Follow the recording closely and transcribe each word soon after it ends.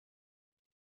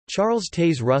Charles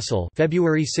Taze Russell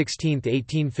 (February 16,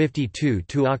 1852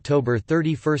 to October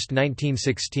 31,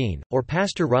 1916), or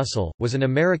Pastor Russell, was an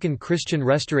American Christian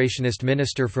Restorationist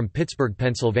minister from Pittsburgh,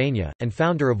 Pennsylvania, and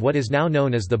founder of what is now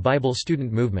known as the Bible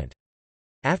Student Movement.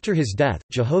 After his death,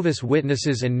 Jehovah's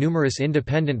Witnesses and numerous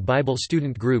independent Bible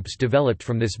student groups developed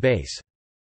from this base.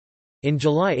 In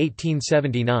July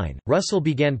 1879, Russell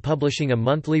began publishing a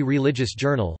monthly religious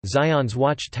journal, Zion's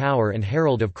Watch Tower and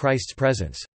Herald of Christ's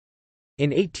Presence.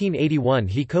 In 1881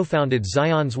 he co-founded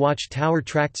Zion's Watch Tower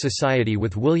Tract Society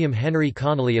with William Henry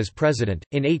Connolly as president.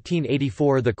 In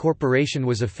 1884 the corporation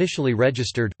was officially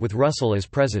registered, with Russell as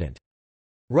president.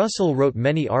 Russell wrote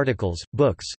many articles,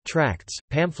 books, tracts,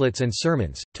 pamphlets and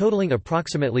sermons, totaling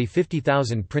approximately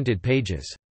 50,000 printed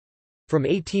pages. From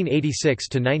 1886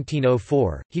 to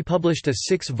 1904, he published a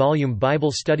 6-volume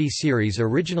Bible study series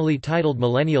originally titled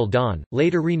Millennial Dawn,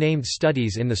 later renamed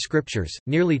Studies in the Scriptures,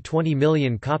 nearly 20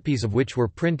 million copies of which were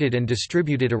printed and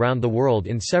distributed around the world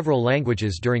in several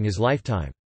languages during his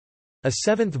lifetime. A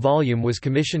 7th volume was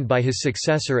commissioned by his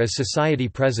successor as Society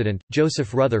President,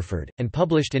 Joseph Rutherford, and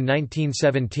published in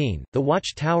 1917. The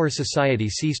Watch Tower Society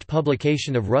ceased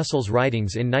publication of Russell's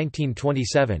writings in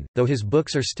 1927, though his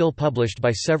books are still published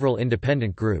by several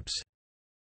independent groups.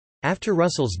 After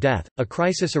Russell's death, a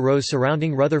crisis arose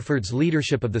surrounding Rutherford's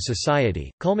leadership of the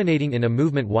society, culminating in a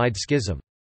movement-wide schism.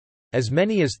 As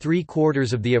many as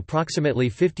 3/4 of the approximately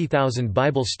 50,000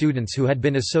 Bible students who had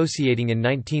been associating in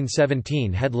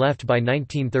 1917 had left by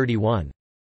 1931.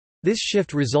 This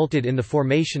shift resulted in the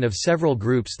formation of several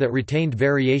groups that retained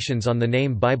variations on the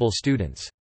name Bible Students.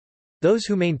 Those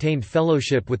who maintained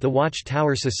fellowship with the Watch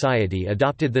Tower Society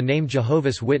adopted the name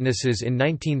Jehovah's Witnesses in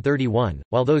 1931,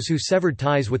 while those who severed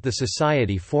ties with the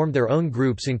society formed their own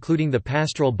groups, including the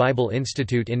Pastoral Bible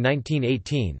Institute in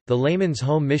 1918, the Layman's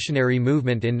Home Missionary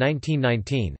Movement in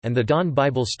 1919, and the Dawn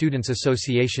Bible Students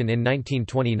Association in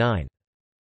 1929.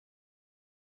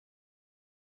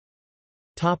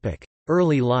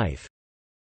 Early life.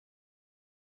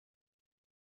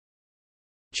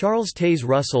 Charles Taze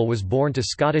Russell was born to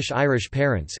Scottish-Irish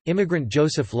parents, immigrant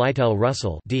Joseph Lytell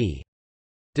Russell d.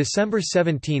 December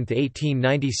 17,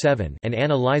 1897 and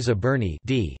Anna Liza Burney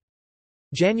d.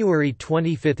 January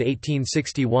 25,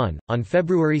 1861, on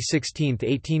February 16,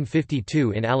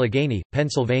 1852 in Allegheny,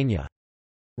 Pennsylvania.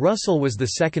 Russell was the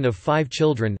second of 5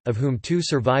 children, of whom 2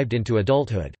 survived into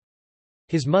adulthood.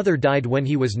 His mother died when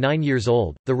he was 9 years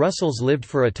old. The Russells lived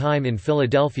for a time in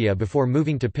Philadelphia before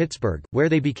moving to Pittsburgh, where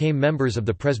they became members of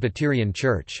the Presbyterian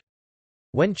Church.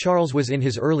 When Charles was in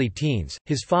his early teens,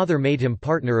 his father made him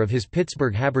partner of his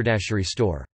Pittsburgh haberdashery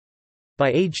store.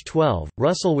 By age 12,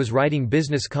 Russell was writing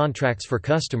business contracts for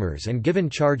customers and given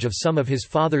charge of some of his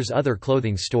father's other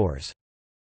clothing stores.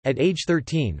 At age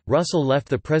 13, Russell left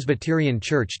the Presbyterian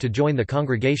Church to join the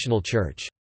Congregational Church.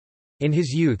 In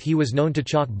his youth he was known to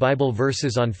chalk Bible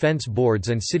verses on fence boards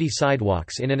and city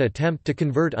sidewalks in an attempt to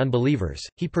convert unbelievers.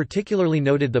 He particularly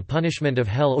noted the punishment of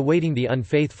hell awaiting the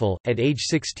unfaithful. At age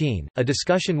 16, a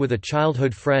discussion with a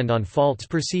childhood friend on faults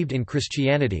perceived in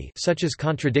Christianity, such as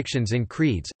contradictions in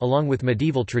creeds, along with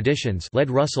medieval traditions,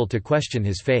 led Russell to question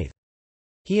his faith.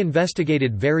 He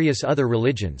investigated various other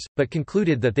religions, but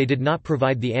concluded that they did not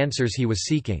provide the answers he was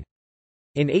seeking.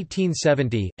 In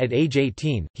 1870, at age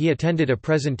 18, he attended a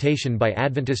presentation by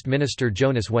Adventist minister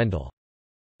Jonas Wendell.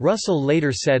 Russell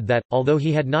later said that, although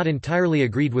he had not entirely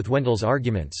agreed with Wendell's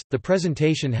arguments, the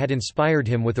presentation had inspired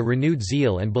him with a renewed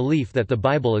zeal and belief that the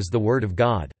Bible is the Word of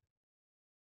God.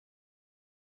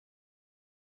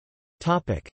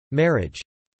 Marriage.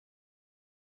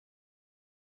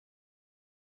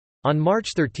 On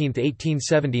March 13,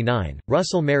 1879,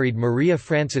 Russell married Maria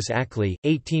Frances Ackley,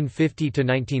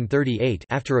 1850–1938,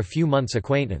 after a few months'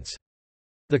 acquaintance.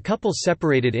 The couple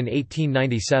separated in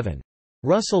 1897.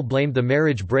 Russell blamed the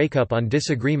marriage breakup on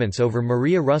disagreements over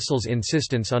Maria Russell's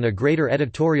insistence on a greater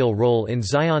editorial role in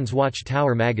Zion's Watch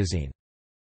Tower magazine.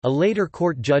 A later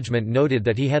court judgment noted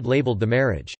that he had labeled the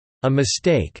marriage a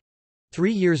mistake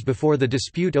 3 years before the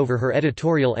dispute over her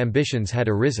editorial ambitions had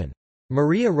arisen.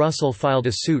 Maria Russell filed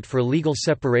a suit for legal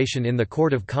separation in the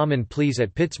Court of Common Pleas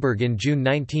at Pittsburgh in June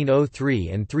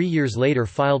 1903 and 3 years later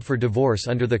filed for divorce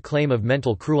under the claim of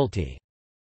mental cruelty.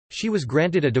 She was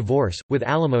granted a divorce, with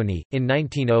alimony, in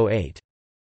 1908.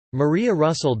 Maria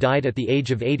Russell died at the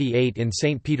age of 88 in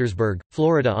St. Petersburg,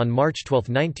 Florida on March 12,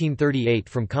 1938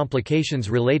 from complications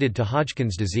related to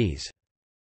Hodgkin's disease.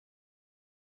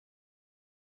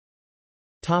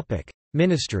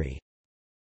 Ministry.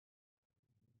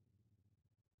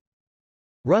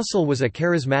 Russell was a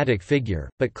charismatic figure,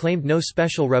 but claimed no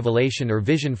special revelation or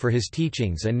vision for his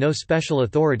teachings and no special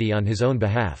authority on his own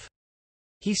behalf.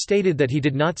 He stated that he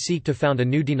did not seek to found a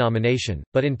new denomination,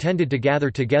 but intended to gather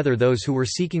together those who were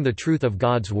seeking the truth of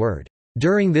God's Word.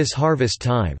 During this harvest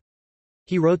time,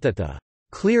 he wrote that the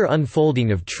clear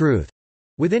unfolding of truth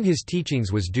within his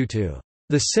teachings was due to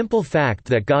the simple fact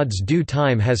that God's due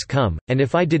time has come, and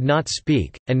if I did not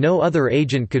speak, and no other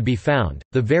agent could be found,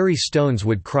 the very stones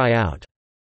would cry out."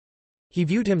 He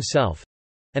viewed himself,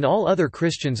 and all other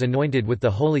Christians anointed with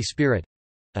the Holy Spirit,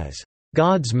 as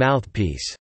God's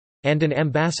mouthpiece and an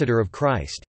ambassador of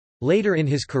Christ. Later in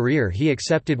his career he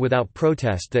accepted without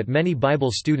protest that many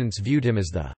Bible students viewed him as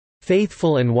the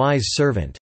faithful and wise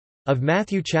servant of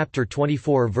Matthew chapter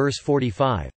 24 verse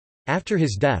 45. After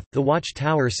his death, the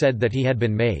Watchtower said that he had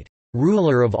been made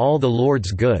ruler of all the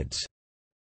Lord's goods.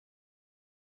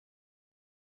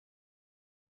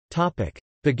 Topic: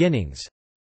 Beginnings.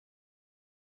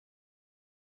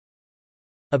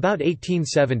 About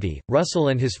 1870, Russell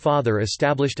and his father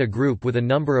established a group with a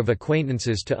number of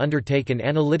acquaintances to undertake an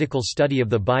analytical study of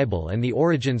the Bible and the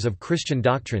origins of Christian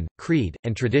doctrine, creed,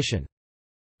 and tradition.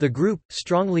 The group,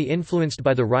 strongly influenced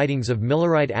by the writings of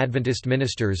Millerite Adventist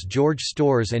ministers George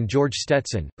Storrs and George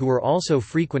Stetson, who were also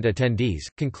frequent attendees,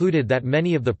 concluded that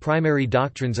many of the primary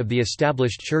doctrines of the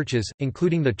established churches,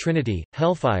 including the Trinity,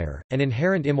 hellfire, and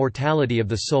inherent immortality of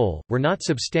the soul, were not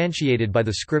substantiated by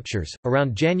the Scriptures.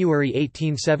 Around January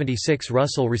 1876,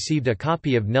 Russell received a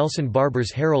copy of Nelson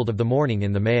Barber's Herald of the Morning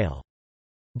in the mail.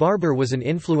 Barber was an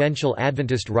influential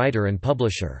Adventist writer and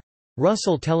publisher.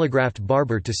 Russell telegraphed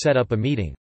Barber to set up a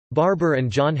meeting. Barber and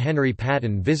John Henry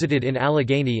Patton visited in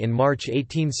Allegheny in March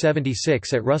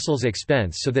 1876 at Russell's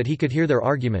expense so that he could hear their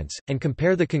arguments, and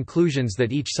compare the conclusions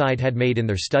that each side had made in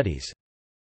their studies.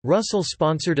 Russell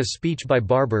sponsored a speech by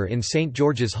Barber in St.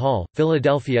 George's Hall,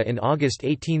 Philadelphia in August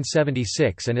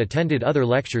 1876 and attended other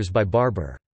lectures by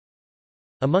Barber.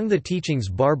 Among the teachings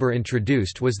Barber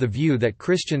introduced was the view that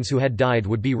Christians who had died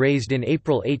would be raised in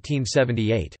April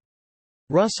 1878.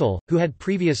 Russell, who had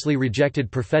previously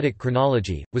rejected prophetic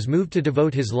chronology, was moved to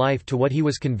devote his life to what he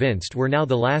was convinced were now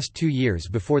the last 2 years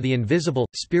before the invisible,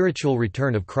 spiritual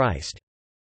return of Christ.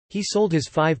 He sold his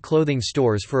 5 clothing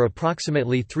stores for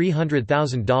approximately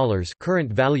 $300,000,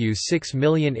 current value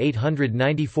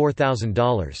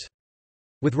 $6,894,000.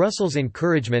 With Russell's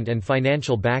encouragement and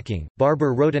financial backing,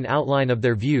 Barber wrote an outline of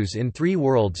their views in 3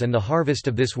 Worlds and the Harvest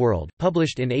of This World,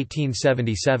 published in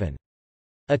 1877.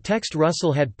 A text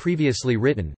Russell had previously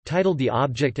written, titled The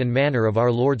Object and Manner of Our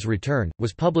Lord's Return,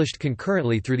 was published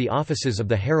concurrently through the offices of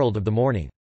the Herald of the Morning.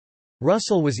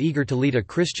 Russell was eager to lead a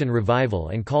Christian revival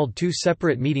and called 2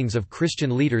 separate meetings of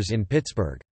Christian leaders in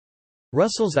Pittsburgh.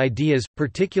 Russell's ideas,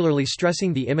 particularly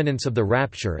stressing the imminence of the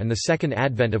rapture and the second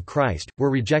advent of Christ,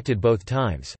 were rejected both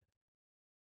times.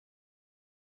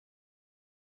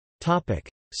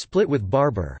 Split with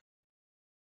Barber.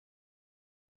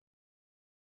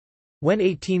 When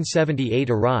 1878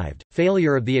 arrived,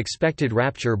 failure of the expected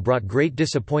rapture brought great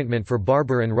disappointment for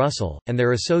Barber and Russell, and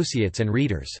their associates and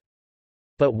readers.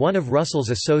 But one of Russell's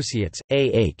associates,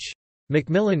 A.H.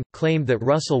 Macmillan, claimed that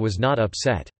Russell was not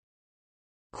upset.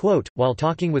 Quote, "While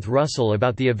talking with Russell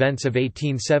about the events of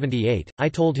 1878, I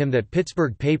told him that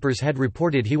Pittsburgh papers had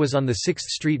reported he was on the 6th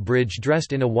Street Bridge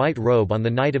dressed in a white robe on the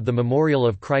night of the memorial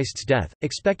of Christ's death,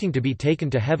 expecting to be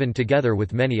taken to heaven together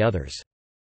with many others.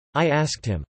 I asked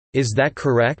him, 'Is that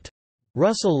correct?'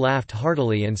 Russell laughed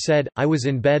heartily and said, 'I was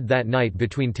in bed that night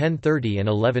between 10:30 and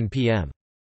 11 p.m.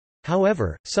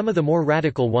 However, some of the more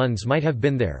radical ones might have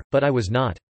been there, but I was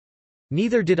not.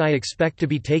 Neither did I expect to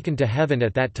be taken to heaven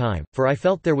at that time, for I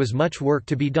felt there was much work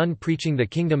to be done preaching the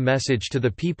kingdom message to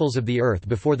the peoples of the earth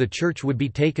before the church would be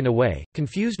taken away.'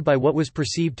 Confused by what was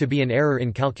perceived to be an error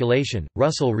in calculation,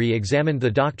 Russell re-examined the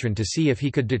doctrine to see if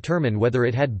he could determine whether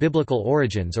it had biblical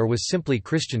origins or was simply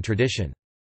Christian tradition.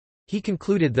 He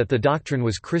concluded that the doctrine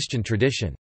was Christian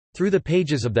tradition. Through the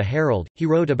pages of the Herald, he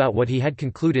wrote about what he had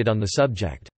concluded on the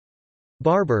subject.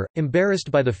 Barber,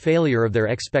 embarrassed by the failure of their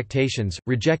expectations,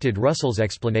 rejected Russell's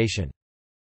explanation.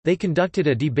 They conducted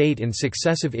a debate in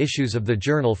successive issues of the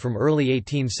journal from early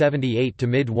 1878 to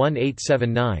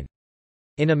mid-1879.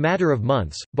 In a matter of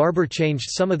months, Barber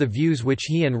changed some of the views which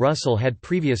he and Russell had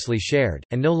previously shared,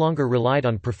 and no longer relied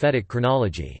on prophetic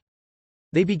chronology.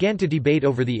 They began to debate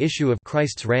over the issue of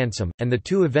Christ's ransom, and the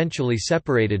two eventually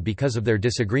separated because of their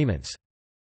disagreements.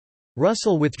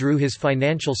 Russell withdrew his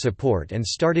financial support and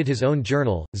started his own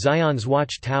journal, Zion's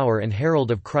Watch Tower and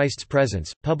Herald of Christ's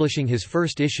Presence, publishing his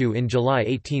first issue in July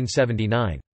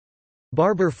 1879.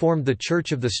 Barber formed the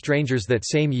Church of the Strangers that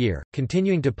same year,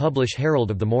 continuing to publish Herald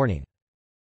of the Morning.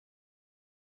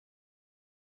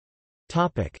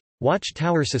 Watch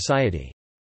Tower Society.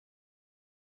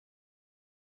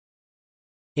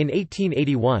 In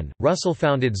 1881, Russell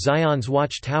founded Zion's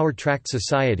Watch-Tower Tract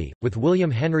Society, with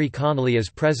William Henry Connolly as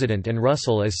president and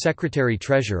Russell as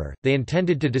secretary-treasurer. They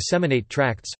intended to disseminate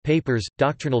tracts, papers,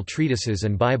 doctrinal treatises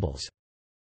and Bibles.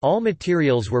 All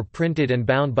materials were printed and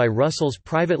bound by Russell's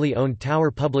privately owned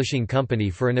Tower Publishing Company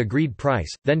for an agreed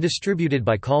price, then distributed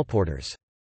by colporteurs.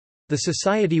 The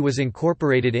society was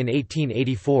incorporated in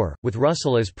 1884, with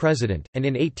Russell as president, and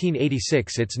in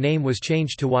 1886 its name was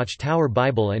changed to Watch-Tower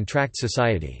Bible and Tract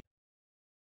Society.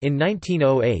 In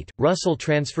 1908, Russell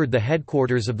transferred the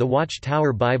headquarters of the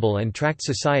Watch-Tower Bible and Tract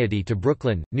Society to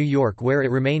Brooklyn, New York, where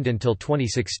it remained until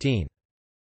 2016.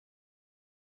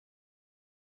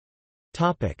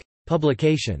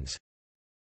 Publications.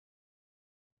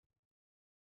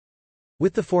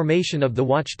 With the formation of the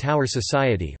Watch-Tower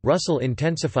Society, Russell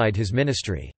intensified his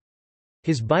ministry.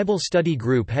 His Bible study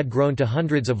group had grown to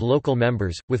hundreds of local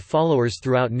members, with followers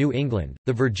throughout New England,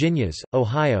 the Virginias,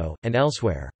 Ohio, and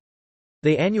elsewhere.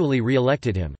 They annually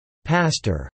re-elected him,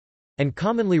 "Pastor," and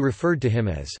commonly referred to him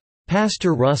as,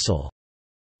 "Pastor Russell."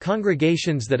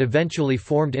 Congregations that eventually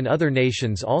formed in other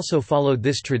nations also followed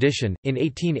this tradition. In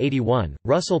 1881,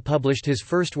 Russell published his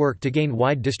first work to gain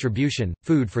wide distribution,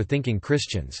 Food for Thinking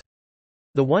Christians.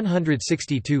 The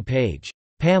 162-page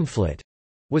pamphlet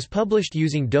was published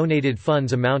using donated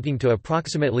funds amounting to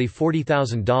approximately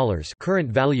 $40,000,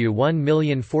 current value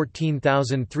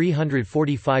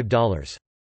 $1,014,345.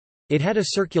 It had a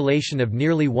circulation of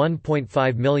nearly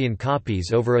 1.5 million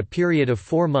copies over a period of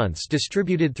 4 months,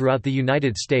 distributed throughout the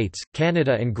United States,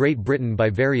 Canada and Great Britain by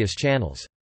various channels.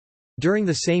 During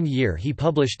the same year he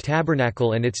published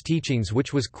Tabernacle and its Teachings,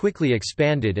 which was quickly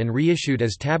expanded and reissued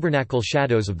as Tabernacle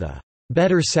Shadows of the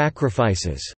Better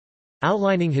Sacrifices,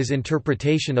 outlining his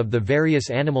interpretation of the various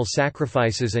animal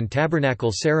sacrifices and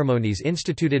tabernacle ceremonies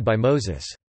instituted by Moses.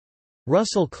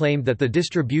 Russell claimed that the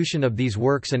distribution of these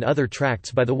works and other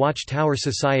tracts by the Watch-Tower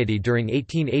Society during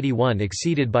 1881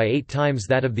 exceeded by 8 times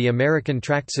that of the American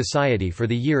Tract Society for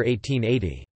the year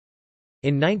 1880.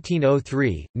 In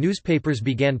 1903, newspapers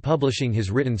began publishing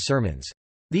his written sermons.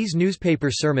 These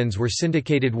newspaper sermons were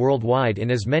syndicated worldwide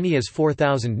in as many as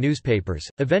 4,000 newspapers,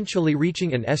 eventually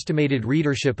reaching an estimated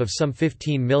readership of some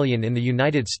 15 million in the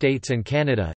United States and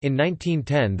Canada. In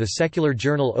 1910, the secular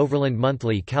journal Overland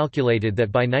Monthly calculated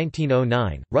that by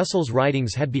 1909, Russell's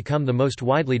writings had become the most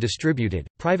widely distributed,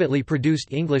 privately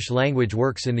produced English-language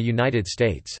works in the United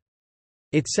States.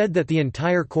 It said that the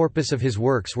entire corpus of his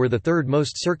works were the third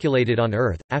most circulated on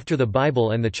Earth, after the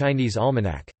Bible and the Chinese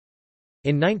Almanac.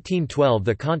 In 1912,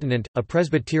 The Continent, a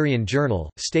Presbyterian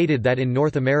journal, stated that in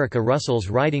North America Russell's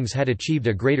writings had achieved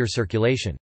a greater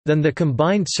circulation than the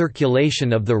combined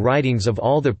circulation of the writings of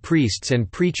all the priests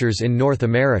and preachers in North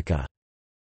America.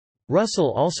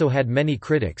 Russell also had many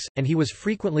critics, and he was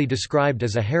frequently described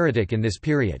as a heretic in this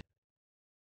period.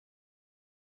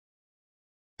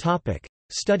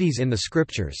 Studies in the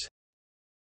Scriptures.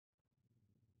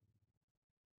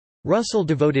 Russell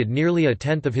devoted nearly a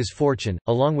tenth of his fortune,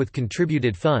 along with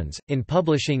contributed funds, in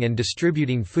publishing and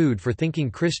distributing Food for Thinking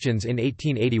Christians in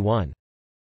 1881.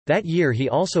 That year he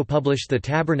also published The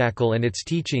Tabernacle and its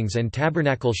Teachings and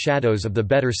Tabernacle Shadows of the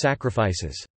Better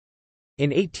Sacrifices.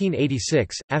 In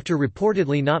 1886, after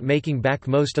reportedly not making back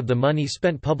most of the money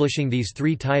spent publishing these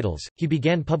 3 titles, he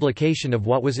began publication of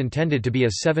what was intended to be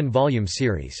a 7-volume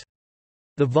series.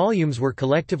 The volumes were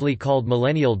collectively called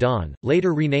Millennial Dawn,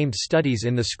 later renamed Studies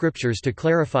in the Scriptures to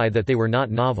clarify that they were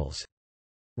not novels.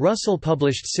 Russell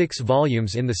published 6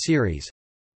 volumes in the series.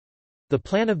 The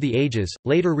Plan of the Ages,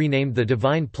 later renamed The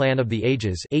Divine Plan of the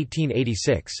Ages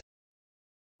 1886.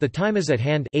 The Time is at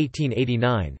Hand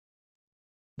 1889.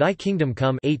 Thy Kingdom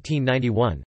Come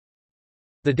 1891.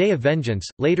 The Day of Vengeance,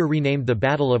 later renamed The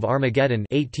Battle of Armageddon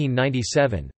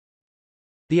 1897.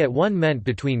 The At One Meant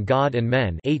Between God and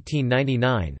Men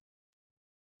 1899.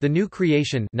 The New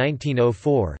Creation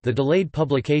 1904. The delayed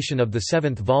publication of the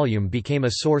 7th volume became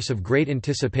a source of great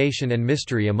anticipation and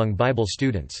mystery among Bible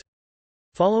students.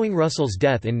 Following Russell's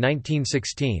death in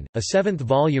 1916, a 7th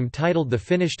volume titled The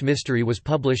Finished Mystery was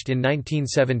published in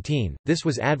 1917. This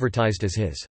was advertised as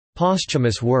his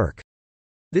posthumous work.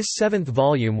 This 7th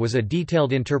volume was a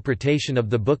detailed interpretation of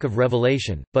the Book of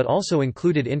Revelation, but also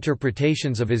included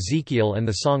interpretations of Ezekiel and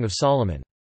the Song of Solomon.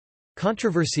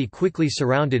 Controversy quickly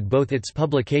surrounded both its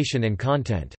publication and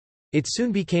content. It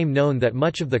soon became known that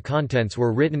much of the contents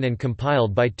were written and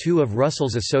compiled by 2 of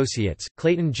Russell's associates,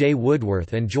 Clayton J.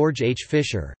 Woodworth and George H.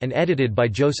 Fisher, and edited by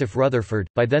Joseph Rutherford,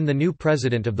 by then the new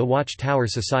president of the Watch-Tower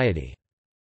Society.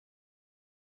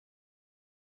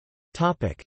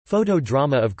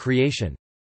 Photodrama of creation.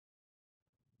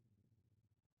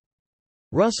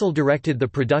 Russell directed the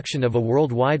production of a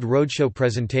worldwide roadshow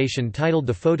presentation titled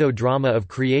The Photo Drama of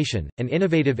Creation, an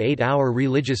innovative 8-hour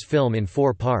religious film in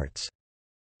 4 parts.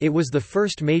 It was the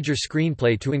first major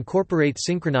screenplay to incorporate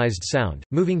synchronized sound,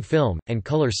 moving film, and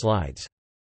color slides.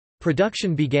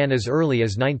 Production began as early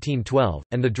as 1912,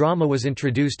 and the drama was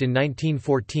introduced in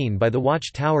 1914 by the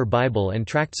Watchtower Bible and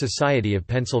Tract Society of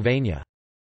Pennsylvania.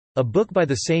 A book by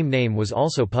the same name was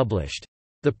also published.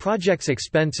 The project's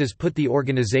expenses put the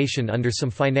organization under some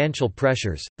financial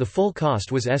pressures. The full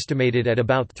cost was estimated at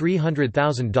about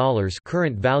 $300,000,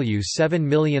 current value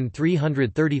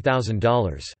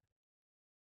 $7,330,000.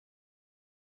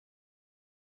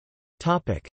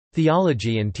 Topic: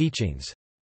 Theology and teachings.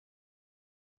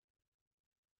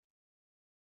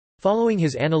 Following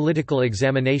his analytical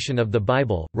examination of the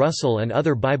Bible, Russell and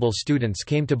other Bible students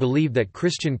came to believe that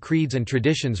Christian creeds and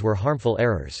traditions were harmful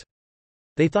errors.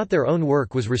 They thought their own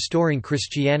work was restoring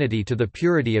Christianity to the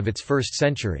purity of its first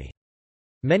century.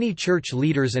 Many church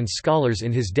leaders and scholars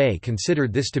in his day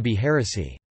considered this to be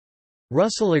heresy.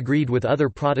 Russell agreed with other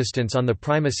Protestants on the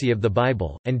primacy of the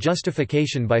Bible, and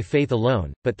justification by faith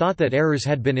alone, but thought that errors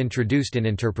had been introduced in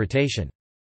interpretation.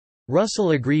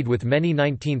 Russell agreed with many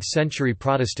 19th-century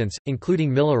Protestants,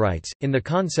 including Millerites, in the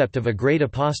concept of a great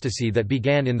apostasy that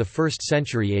began in the 1st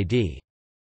century AD.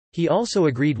 He also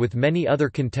agreed with many other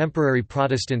contemporary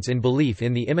Protestants in belief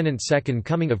in the imminent second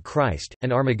coming of Christ,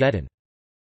 and Armageddon.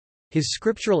 His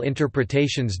scriptural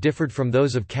interpretations differed from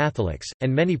those of Catholics,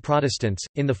 and many Protestants,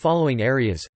 in the following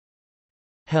areas.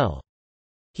 Hell.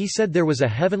 He said there was a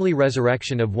heavenly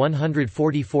resurrection of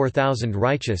 144,000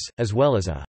 righteous, as well as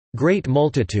a great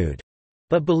multitude,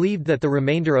 but believed that the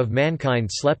remainder of mankind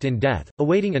slept in death,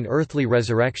 awaiting an earthly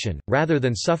resurrection, rather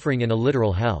than suffering in a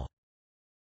literal hell.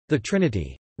 The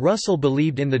Trinity. Russell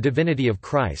believed in the divinity of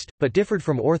Christ, but differed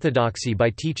from orthodoxy by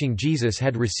teaching Jesus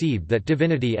had received that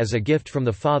divinity as a gift from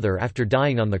the Father after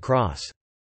dying on the cross.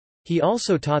 He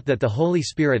also taught that the Holy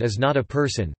Spirit is not a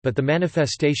person, but the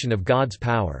manifestation of God's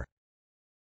power.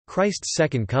 Christ's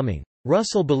second coming.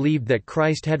 Russell believed that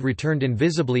Christ had returned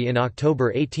invisibly in October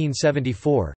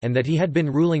 1874, and that he had been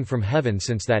ruling from heaven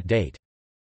since that date.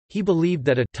 He believed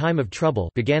that a time of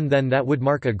trouble began then that would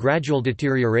mark a gradual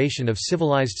deterioration of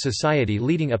civilized society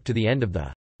leading up to the end of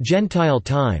the Gentile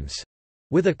times,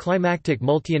 with a climactic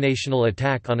multinational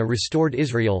attack on a restored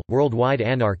Israel, worldwide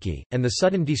anarchy, and the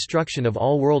sudden destruction of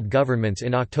all world governments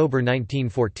in October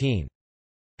 1914.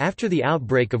 After the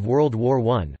outbreak of World War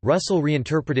I, Russell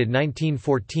reinterpreted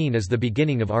 1914 as the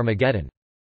beginning of Armageddon.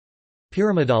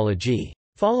 Pyramidology.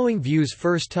 Following views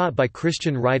first taught by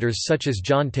Christian writers such as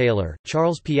John Taylor,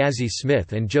 Charles Piazzi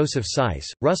Smith and Joseph Seiss,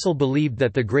 Russell believed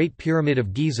that the Great Pyramid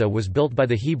of Giza was built by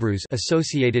the Hebrews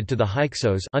associated to the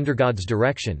Hyksos under God's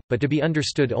direction, but to be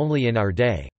understood only in our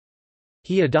day.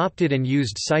 He adopted and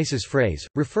used Seiss's phrase,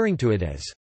 referring to it as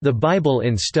the Bible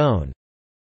in stone.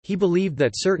 He believed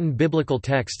that certain biblical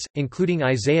texts, including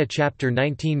Isaiah chapter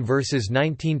 19 verses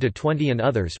 19–20 and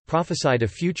others, prophesied a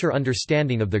future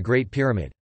understanding of the Great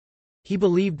Pyramid. He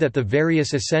believed that the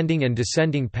various ascending and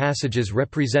descending passages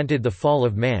represented the fall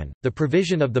of man, the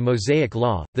provision of the Mosaic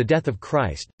Law, the death of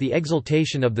Christ, the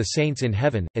exaltation of the saints in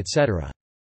heaven, etc.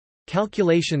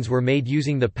 Calculations were made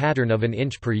using the pattern of an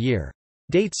inch per year.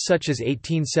 Dates such as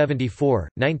 1874,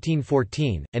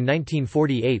 1914, and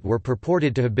 1948 were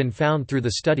purported to have been found through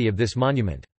the study of this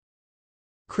monument.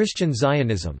 Christian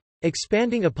Zionism.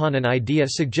 Expanding upon an idea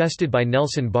suggested by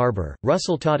Nelson Barber,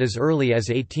 Russell taught as early as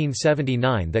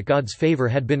 1879 that God's favor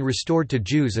had been restored to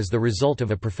Jews as the result of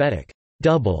a prophetic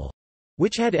double,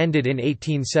 which had ended in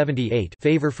 1878,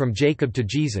 favor from Jacob to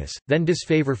Jesus, then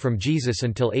disfavor from Jesus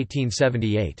until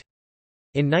 1878.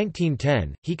 In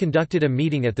 1910, he conducted a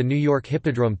meeting at the New York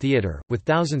Hippodrome Theater, with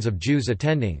thousands of Jews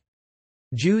attending.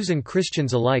 Jews and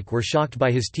Christians alike were shocked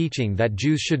by his teaching that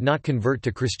Jews should not convert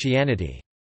to Christianity.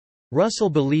 Russell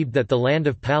believed that the land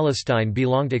of Palestine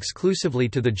belonged exclusively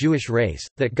to the Jewish race,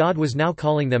 that God was now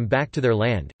calling them back to their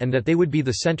land, and that they would be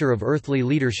the center of earthly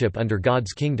leadership under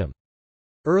God's kingdom.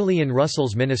 Early in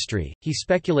Russell's ministry, he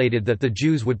speculated that the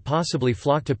Jews would possibly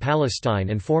flock to Palestine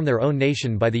and form their own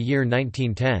nation by the year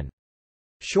 1910.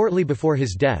 Shortly before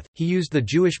his death, he used the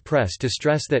Jewish press to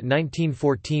stress that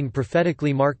 1914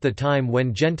 prophetically marked the time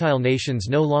when Gentile nations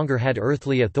no longer had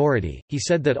earthly authority. He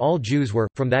said that all Jews were,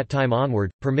 from that time onward,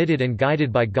 permitted and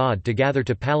guided by God to gather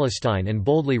to Palestine and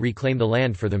boldly reclaim the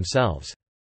land for themselves.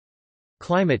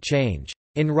 Climate change.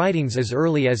 In writings as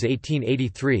early as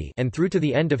 1883 and through to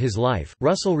the end of his life,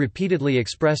 Russell repeatedly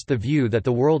expressed the view that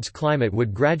the world's climate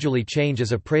would gradually change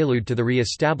as a prelude to the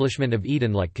re-establishment of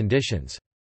Eden-like conditions.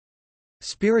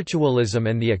 Spiritualism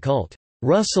and the occult.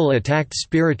 Russell attacked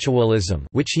spiritualism,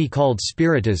 which he called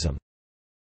Spiritism.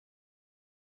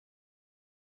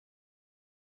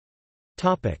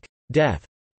 Death.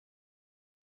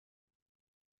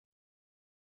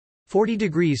 40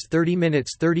 degrees 30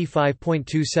 minutes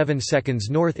 35.27 seconds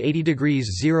north, 80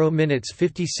 degrees 0 minutes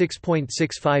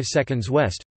 56.65 seconds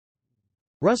west.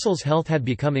 Russell's health had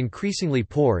become increasingly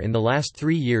poor in the last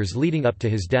 3 years leading up to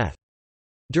his death.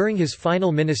 During his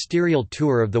final ministerial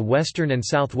tour of the western and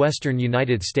southwestern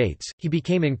United States, he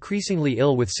became increasingly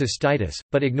ill with cystitis,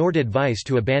 but ignored advice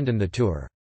to abandon the tour.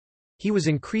 He was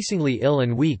increasingly ill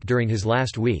and weak during his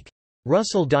last week.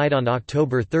 Russell died on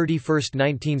October 31,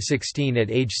 1916 at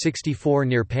age 64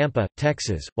 near Pampa,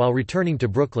 Texas, while returning to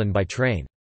Brooklyn by train.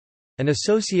 An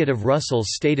associate of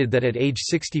Russell's stated that at age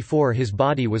 64 his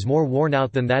body was more worn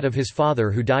out than that of his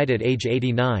father, who died at age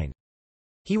 89.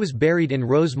 He was buried in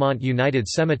Rosemont United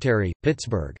Cemetery,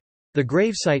 Pittsburgh. The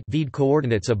gravesite vide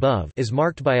coordinates above is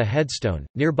marked by a headstone.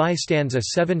 Nearby stands a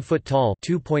 7-foot-tall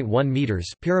 (2.1 meters)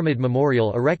 pyramid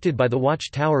memorial erected by the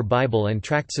Watchtower Bible and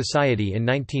Tract Society in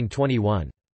 1921.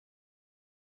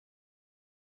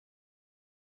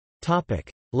 Topic: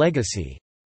 Legacy.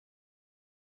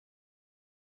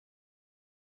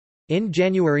 In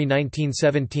January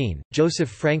 1917, Joseph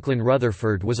Franklin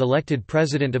Rutherford was elected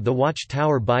president of the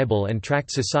Watchtower Bible and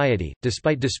Tract Society,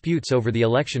 despite disputes over the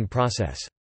election process.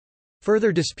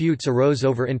 Further disputes arose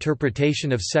over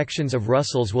interpretation of sections of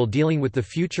Russell's will dealing with the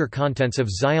future contents of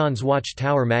Zion's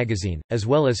Watchtower magazine, as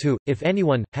well as who, if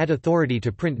anyone, had authority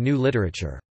to print new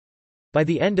literature. By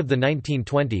the end of the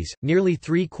 1920s, nearly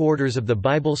three-quarters of the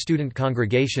Bible student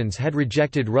congregations had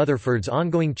rejected Rutherford's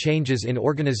ongoing changes in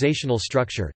organizational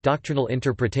structure, doctrinal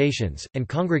interpretations, and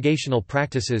congregational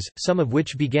practices, some of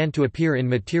which began to appear in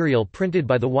material printed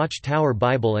by the Watchtower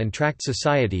Bible and Tract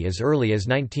Society as early as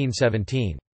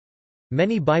 1917.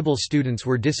 Many Bible students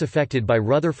were disaffected by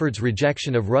Rutherford's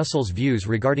rejection of Russell's views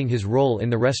regarding his role in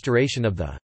the restoration of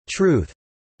the truth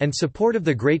and support of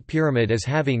the Great Pyramid as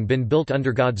having been built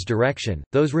under God's direction.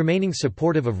 Those remaining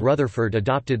supportive of Rutherford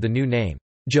adopted the new name,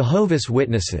 Jehovah's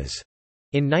Witnesses,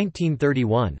 in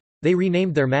 1931. They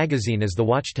renamed their magazine as The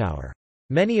Watchtower.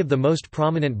 Many of the most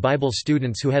prominent Bible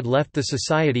students who had left the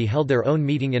society held their own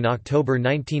meeting in October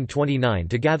 1929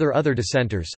 to gather other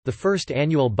dissenters. The first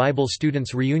annual Bible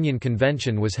Students' Reunion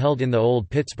Convention was held in the old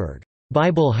Pittsburgh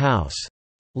Bible House,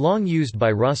 long used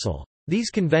by Russell.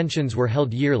 These conventions were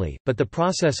held yearly, but the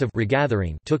process of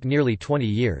regathering took nearly 20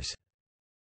 years.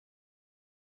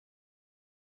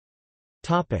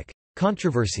 Topic: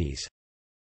 Controversies.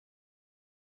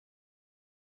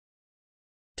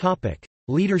 Topic: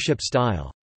 Leadership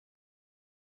style.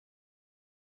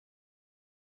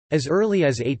 As early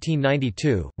as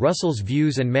 1892, Russell's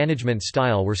views and management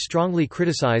style were strongly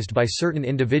criticized by certain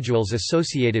individuals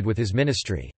associated with his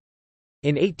ministry.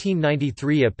 In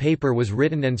 1893 a paper was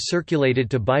written and circulated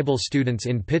to Bible students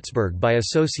in Pittsburgh by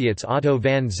associates Otto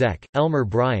Van Zech, Elmer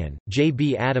Bryan, J.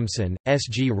 B. Adamson, S.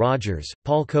 G. Rogers,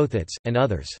 Paul Kothitz, and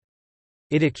others.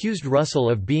 It accused Russell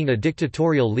of being a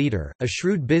dictatorial leader, a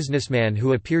shrewd businessman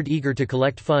who appeared eager to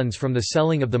collect funds from the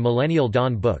selling of the Millennial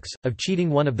Dawn books, of cheating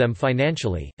one of them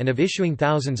financially, and of issuing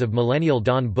thousands of Millennial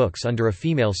Dawn books under a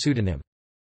female pseudonym.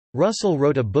 Russell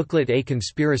wrote a booklet, A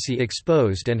Conspiracy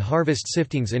Exposed, and Harvest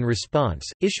Siftings in response,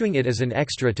 issuing it as an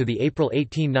extra to the April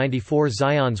 1894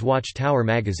 Zion's Watchtower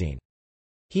magazine.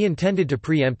 He intended to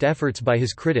preempt efforts by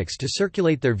his critics to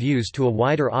circulate their views to a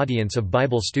wider audience of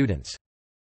Bible students.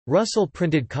 Russell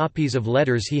printed copies of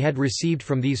letters he had received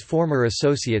from these former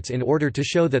associates in order to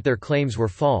show that their claims were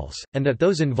false, and that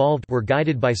those involved were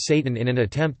guided by Satan in an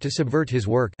attempt to subvert his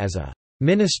work as a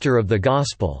minister of the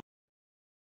gospel.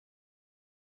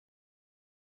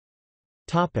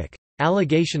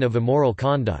 Allegation of immoral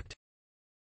conduct.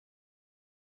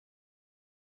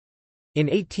 In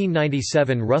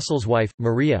 1897 Russell's wife,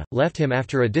 Maria, left him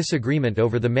after a disagreement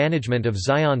over the management of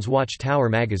Zion's Watchtower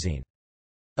magazine.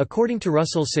 According to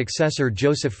Russell's successor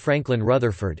Joseph Franklin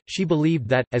Rutherford, she believed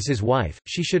that, as his wife,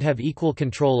 she should have equal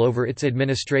control over its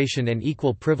administration and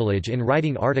equal privilege in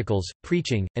writing articles,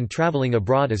 preaching, and traveling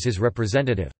abroad as his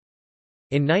representative.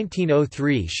 In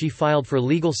 1903 she filed for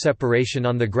legal separation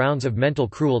on the grounds of mental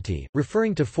cruelty,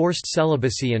 referring to forced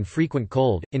celibacy and frequent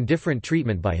cold, indifferent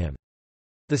treatment by him.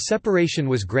 The separation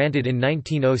was granted in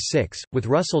 1906, with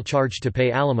Russell charged to pay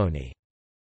alimony.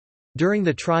 During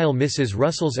the trial Mrs.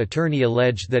 Russell's attorney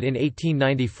alleged that in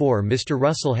 1894 Mr.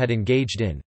 Russell had engaged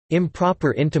in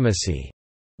improper intimacy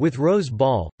with Rose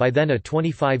Ball, by then a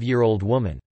 25-year-old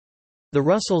woman. The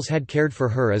Russells had cared for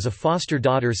her as a foster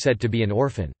daughter said to be an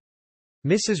orphan.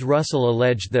 Mrs. Russell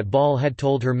alleged that Ball had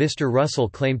told her Mr. Russell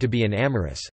claimed to be an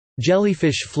amorous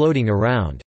jellyfish floating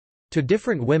around to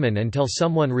different women until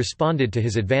someone responded to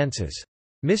his advances.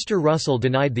 Mr. Russell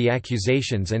denied the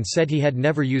accusations and said he had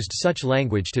never used such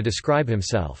language to describe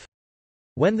himself.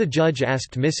 When the judge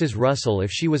asked Mrs. Russell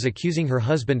if she was accusing her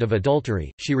husband of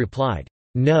adultery, she replied,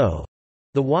 "No."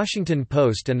 The Washington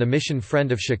Post and the Mission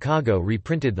Friend of Chicago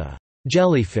reprinted the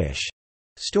 "Jellyfish"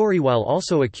 story while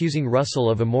also accusing Russell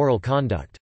of immoral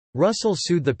conduct. Russell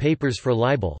sued the papers for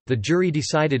libel. The jury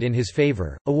decided in his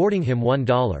favor, awarding him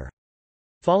 $1.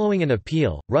 Following an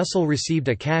appeal, Russell received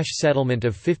a cash settlement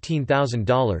of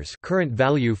 $15,000, current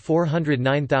value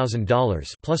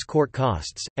 $409,000 plus court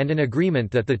costs, and an agreement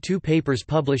that the two papers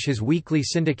publish his weekly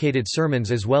syndicated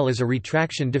sermons as well as a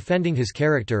retraction defending his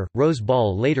character. Rose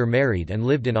Ball later married and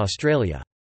lived in Australia.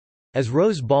 As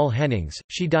Rose Ball Hennings,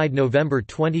 she died November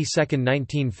 22,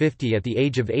 1950 at the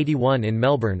age of 81 in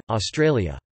Melbourne,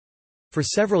 Australia. For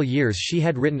several years she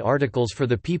had written articles for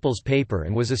the People's Paper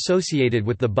and was associated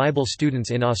with the Bible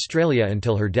students in Australia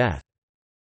until her death.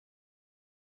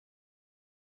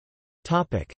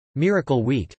 Miracle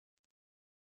Wheat.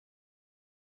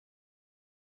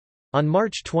 On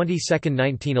March 22,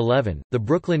 1911, the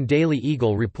Brooklyn Daily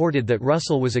Eagle reported that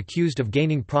Russell was accused of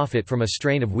gaining profit from a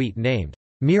strain of wheat named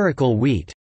Miracle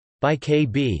Wheat by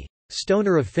K.B.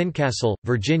 Stoner of Fincastle,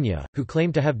 Virginia, who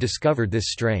claimed to have discovered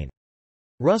this strain.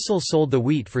 Russell sold the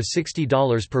wheat for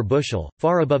 $60 per bushel,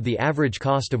 far above the average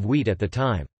cost of wheat at the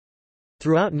time.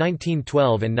 Throughout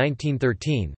 1912 and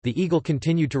 1913, the Eagle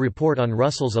continued to report on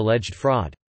Russell's alleged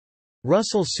fraud.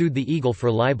 Russell sued the Eagle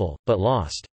for libel, but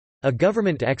lost. A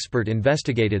government expert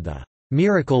investigated the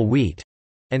miracle wheat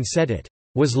and said it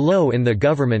was low in the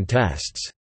government tests.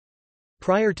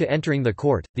 Prior to entering the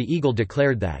court, the Eagle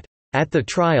declared that, "At the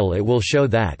trial it will show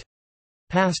that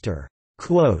Pastor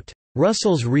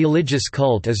Russell's religious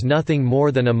cult is nothing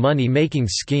more than a money-making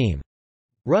scheme."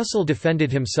 Russell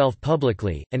defended himself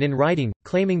publicly, and in writing,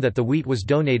 claiming that the wheat was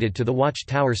donated to the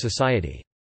Watchtower Society.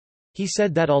 He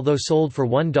said that although sold for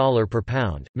 $1 per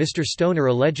pound, Mr. Stoner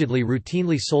allegedly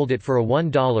routinely sold it for a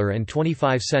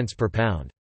 $1.25 per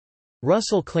pound.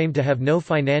 Russell claimed to have no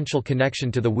financial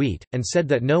connection to the wheat, and said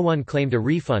that no one claimed a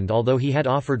refund, although he had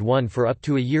offered one for up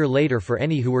to a year later for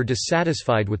any who were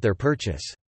dissatisfied with their purchase.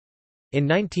 In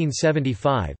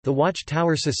 1975, the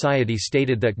Watchtower Society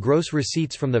stated that gross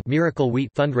receipts from the Miracle Wheat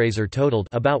fundraiser totaled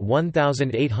about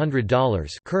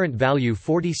 $1,800, current value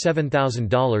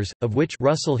 $47,000, of which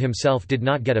Russell himself did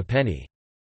not get a penny.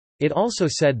 It also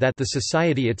said that the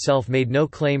society itself made no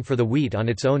claim for the wheat on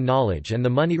its own knowledge and the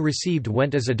money received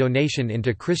went as a donation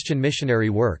into Christian missionary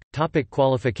work.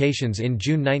 Qualifications in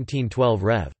June 1912.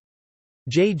 Rev.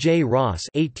 J. J. Ross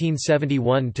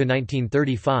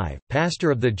 (1871–1935), pastor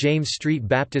of the James Street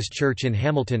Baptist Church in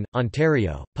Hamilton,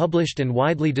 Ontario, published and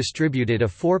widely distributed a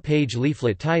 4-page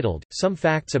leaflet titled "Some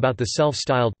Facts About the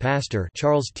Self-Styled Pastor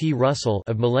Charles T. Russell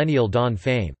of Millennial Dawn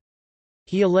Fame."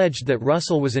 He alleged that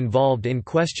Russell was involved in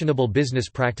questionable business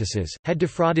practices, had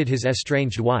defrauded his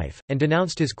estranged wife, and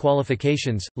denounced his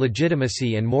qualifications,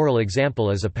 legitimacy and moral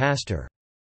example as a pastor.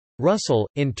 Russell,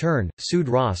 in turn, sued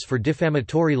Ross for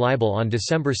defamatory libel on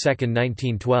December 2,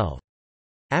 1912.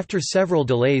 After several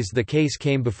delays, the case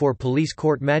came before Police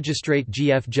Court Magistrate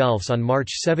G. F. Jelfs on March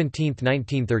 17,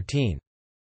 1913.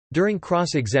 During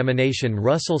cross-examination,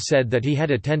 Russell said that he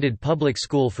had attended public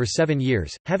school for 7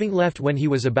 years, having left when he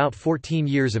was about 14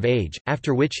 years of age,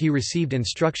 after which he received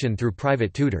instruction through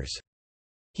private tutors.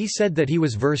 He said that he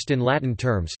was versed in Latin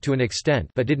terms to an extent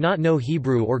but did not know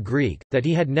Hebrew or Greek, that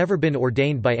he had never been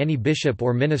ordained by any bishop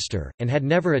or minister, and had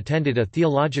never attended a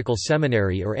theological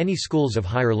seminary or any schools of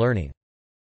higher learning.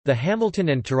 The Hamilton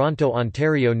and Toronto,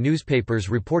 Ontario newspapers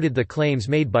reported the claims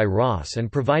made by Ross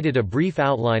and provided a brief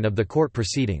outline of the court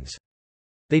proceedings.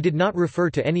 They did not refer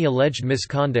to any alleged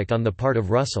misconduct on the part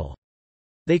of Russell.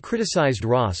 They criticized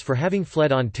Ross for having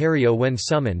fled Ontario when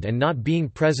summoned and not being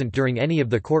present during any of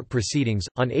the court proceedings.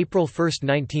 On April 1,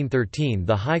 1913,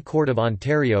 the High Court of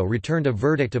Ontario returned a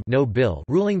verdict of no bill,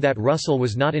 ruling that Russell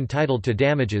was not entitled to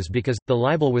damages because the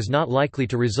libel was not likely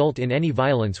to result in any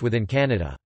violence within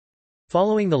Canada.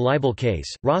 Following the libel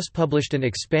case, Ross published an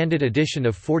expanded edition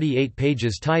of 48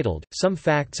 pages titled, Some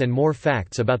Facts and More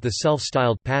Facts About the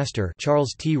Self-Styled Pastor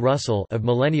Charles T. Russell of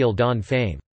Millennial Dawn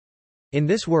Fame. In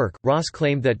this work, Ross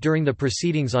claimed that during the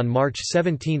proceedings on March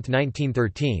 17,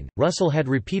 1913, Russell had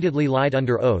repeatedly lied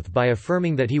under oath by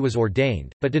affirming that he was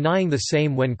ordained, but denying the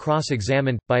same when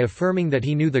cross-examined, by affirming that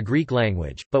he knew the Greek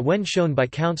language, but when shown by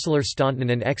Councillor Staunton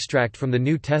an extract from the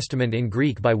New Testament in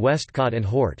Greek by Westcott and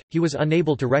Hort, he was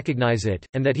unable to recognize it,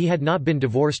 and that he had not been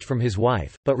divorced from his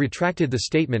wife, but retracted the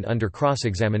statement under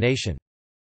cross-examination.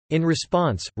 In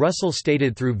response, Russell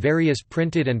stated through various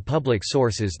printed and public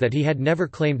sources that he had never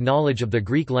claimed knowledge of the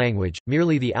Greek language,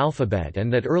 merely the alphabet,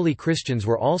 and that early Christians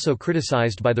were also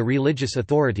criticized by the religious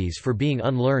authorities for being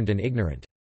unlearned and ignorant.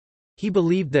 He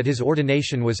believed that his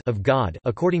ordination was of God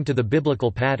according to the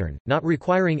biblical pattern, not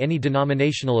requiring any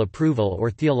denominational approval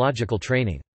or theological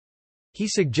training. He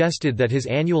suggested that his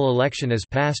annual election as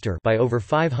pastor by over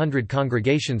 500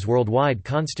 congregations worldwide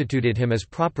constituted him as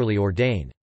properly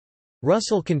ordained.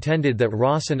 Russell contended that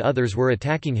Ross and others were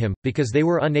attacking him, because they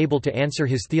were unable to answer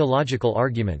his theological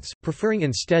arguments, preferring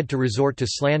instead to resort to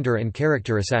slander and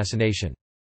character assassination.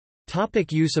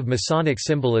 Use of Masonic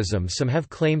symbolism. Some have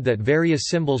claimed that various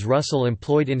symbols Russell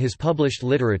employed in his published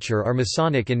literature are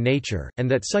Masonic in nature, and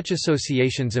that such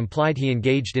associations implied he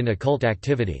engaged in occult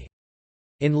activity.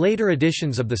 In later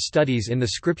editions of the Studies in the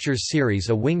Scriptures series,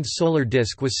 a winged solar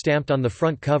disk was stamped on the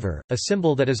front cover, a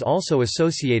symbol that is also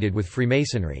associated with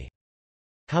Freemasonry.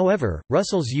 However,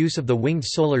 Russell's use of the winged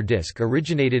solar disk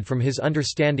originated from his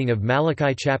understanding of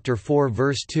Malachi chapter 4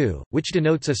 verse 2, which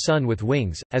denotes a sun with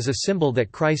wings, as a symbol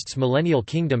that Christ's millennial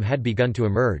kingdom had begun to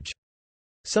emerge.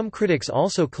 Some critics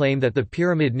also claim that the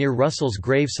pyramid near Russell's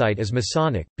gravesite is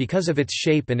Masonic, because of its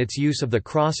shape and its use of the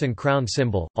cross and crown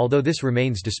symbol, although this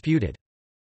remains disputed.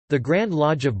 The Grand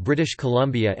Lodge of British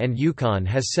Columbia and Yukon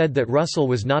has said that Russell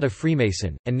was not a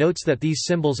Freemason, and notes that these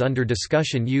symbols under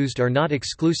discussion used are not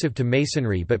exclusive to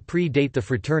Masonry but predate the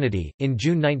fraternity. In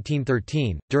June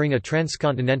 1913, during a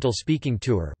transcontinental speaking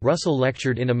tour, Russell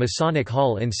lectured in a Masonic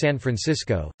hall in San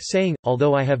Francisco, saying,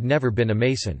 "Although I have never been a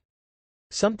Mason.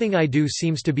 Something I do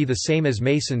seems to be the same as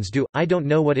Masons do. I don't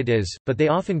know what it is, but they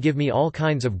often give me all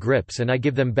kinds of grips and I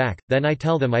give them back, then I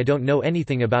tell them I don't know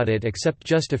anything about it except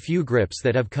just a few grips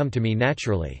that have come to me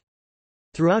naturally."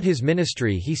 Throughout his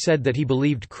ministry he said that he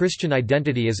believed Christian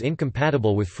identity is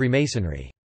incompatible with Freemasonry.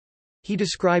 He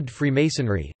described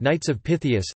Freemasonry, Knights of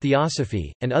Pythias,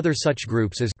 Theosophy, and other such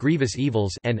groups as grievous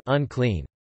evils and unclean.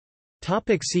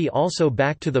 See also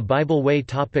Back to the Bible Way.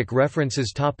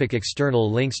 References.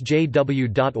 External links.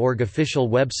 jw.org Official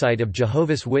website of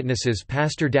Jehovah's Witnesses.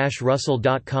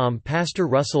 pastor-russell.com. Pastor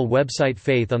Russell website.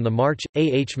 Faith on the March,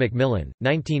 A. H. Macmillan,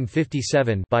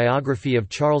 1957. Biography of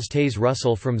Charles Taze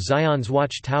Russell from Zion's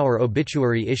Watch Tower.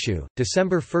 Obituary issue,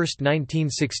 December 1,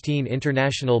 1916.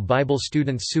 International Bible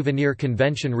Students Souvenir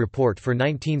Convention report for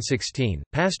 1916.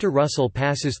 Pastor Russell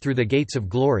passes through the gates of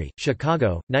glory.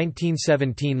 Chicago,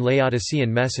 1917.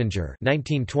 Laodicean Messenger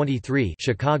 1923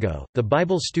 Chicago, The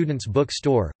Bible Students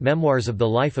Bookstore, Memoirs of the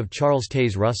Life of Charles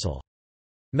Taze Russell.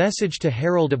 Message to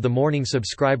Herald of the Morning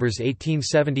Subscribers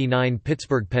 1879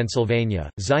 Pittsburgh, Pennsylvania,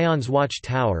 Zion's Watch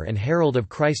Tower and Herald of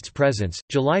Christ's Presence,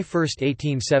 July 1,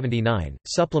 1879,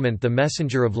 Supplement The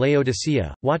Messenger of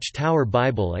Laodicea, Watch Tower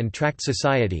Bible and Tract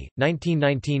Society,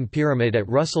 1919 Pyramid at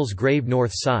Russell's Grave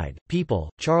North Side, People,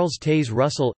 Charles Taze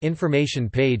Russell, information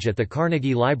page at the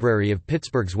Carnegie Library of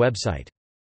Pittsburgh's website.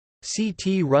 C.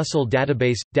 T. Russell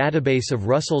Database – Database of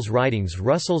Russell's writings.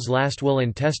 Russell's Last Will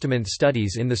and Testament.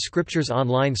 Studies in the Scriptures.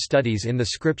 Online Studies in the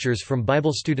Scriptures from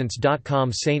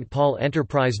BibleStudents.com. St. Paul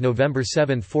Enterprise November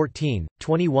 7, 14,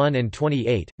 21 and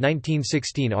 28,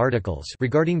 1916 Articles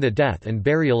regarding the death and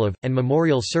burial of, and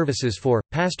memorial services for,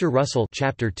 Pastor Russell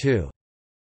Chapter 2.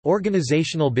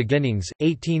 Organizational Beginnings,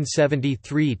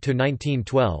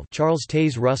 1873–1912 Charles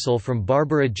Taze Russell from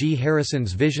Barbara G.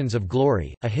 Harrison's Visions of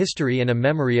Glory, A History and a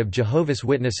Memory of Jehovah's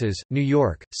Witnesses, New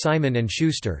York, Simon &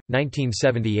 Schuster,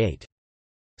 1978.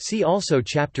 See also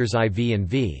chapters IV and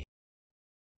V.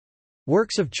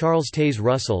 Works of Charles Taze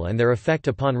Russell and Their Effect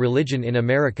upon Religion in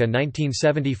America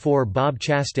 1974 Bob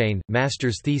Chastain,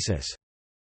 Master's Thesis